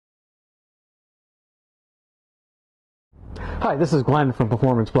Hi, this is Glenn from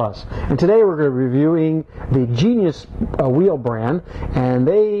Performance Plus, and today we're going to be reviewing the Genius wheel brand. And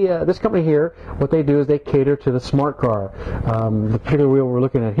this company here, what they do is they cater to the smart car. The particular wheel we're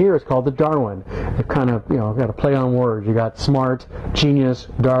looking at here is called the Darwin. It kind of, got a play on words. You got smart, genius,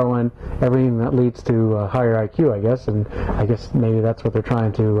 Darwin, everything that leads to higher IQ, I guess. And I guess maybe that's what they're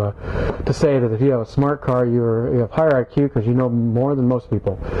trying to say, that if you have a smart car, you have higher IQ because you know more than most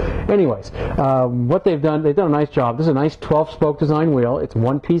people. Anyways, what they've done a nice job. This is a nice 12-spoke design wheel. It's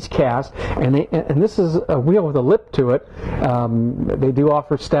one-piece cast, and this is a wheel with a lip to it. They do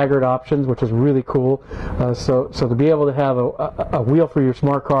offer staggered options, which is really cool. So to be able to have a wheel for your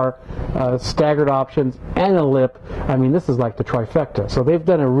smart car, staggered options, and a lip, I mean, this is like the trifecta. So they've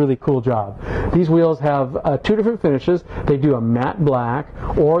done a really cool job. These wheels have two different finishes. They do a matte black,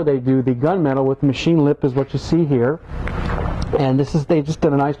 or they do the gunmetal with machine lip, is what you see here. And they've just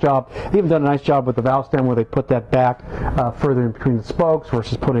done a nice job. They've even done a nice job with the valve stem, where they put that back further in between the spokes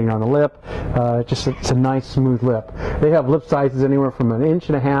versus putting it on the lip. It's a nice smooth lip. They have lip sizes anywhere from 1.5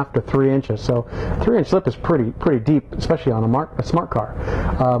 inches to 3 inches. So 3-inch lip is pretty deep, especially on a smart car.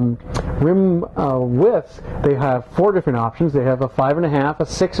 Rim width, they have 4 different options. They have a 5.5, a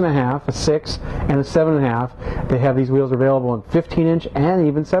 6.5, a 6, and a 7.5. They have these wheels available in 15-inch and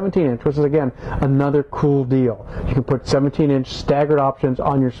even 17-inch, which is again another cool deal. You can put 17-inch staggered options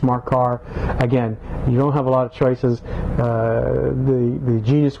on your smart car. Again, you don't have a lot of choices. The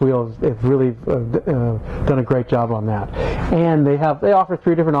Genius wheels have really done a great job on that. And they offer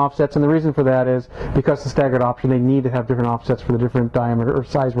 3 different offsets, and the reason for that is because the staggered option, they need to have different offsets for the different diameter or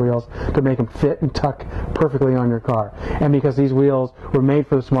size wheels to make them fit and tuck perfectly on your car. And because these wheels were made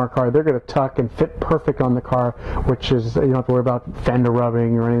for the smart car, they're going to tuck and fit perfect on the car, which is, you don't have to worry about fender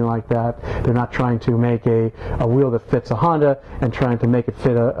rubbing or anything like that. They're not trying to make a wheel that fits a Honda and trying to make it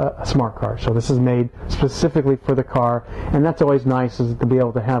fit a smart car. So this is made specifically for the car, and that's always nice, is to be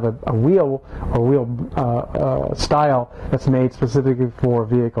able to have a wheel style that's made specifically for a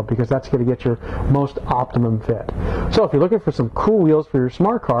vehicle, because that's going to get your most optimum fit. So if you're looking for some cool wheels for your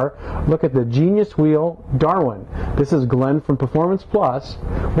smart car, look at the Genius Wheel Darwin. This is Glenn from Performance Plus.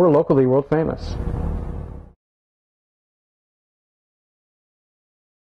 We're locally world famous.